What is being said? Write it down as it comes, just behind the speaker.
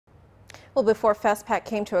Well, before FestPac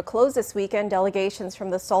came to a close this weekend, delegations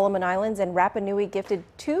from the Solomon Islands and Rapa Nui gifted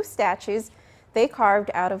 2 statues they carved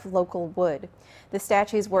out of local wood. The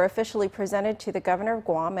statues were officially presented to the governor of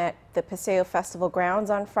Guam at the Paseo Festival grounds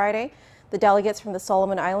on Friday. The delegates from the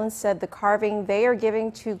Solomon Islands said the carving they are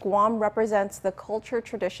giving to Guam represents the culture,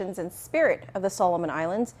 traditions, and spirit of the Solomon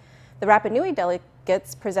Islands. The Rapa Nui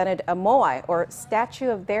delegates presented a moai, or statue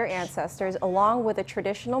of their ancestors, along with a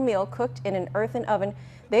traditional meal cooked in an earthen oven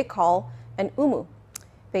they call an umu.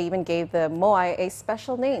 They even gave the moai a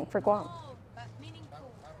special name for Guam.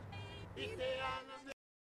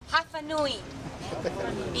 Hafa Nui,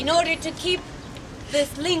 in order to keep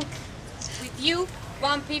this link with you,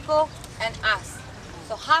 Guam people, and us.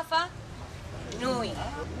 So Hafa Nui.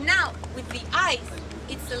 Now, with the ice,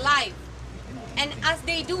 it's alive. And as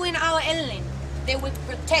they do in our island, they will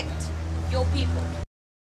protect your people.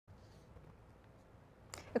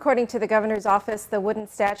 According to the governor's office, the wooden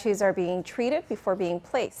statues are being treated before being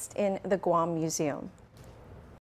placed in the Guam Museum.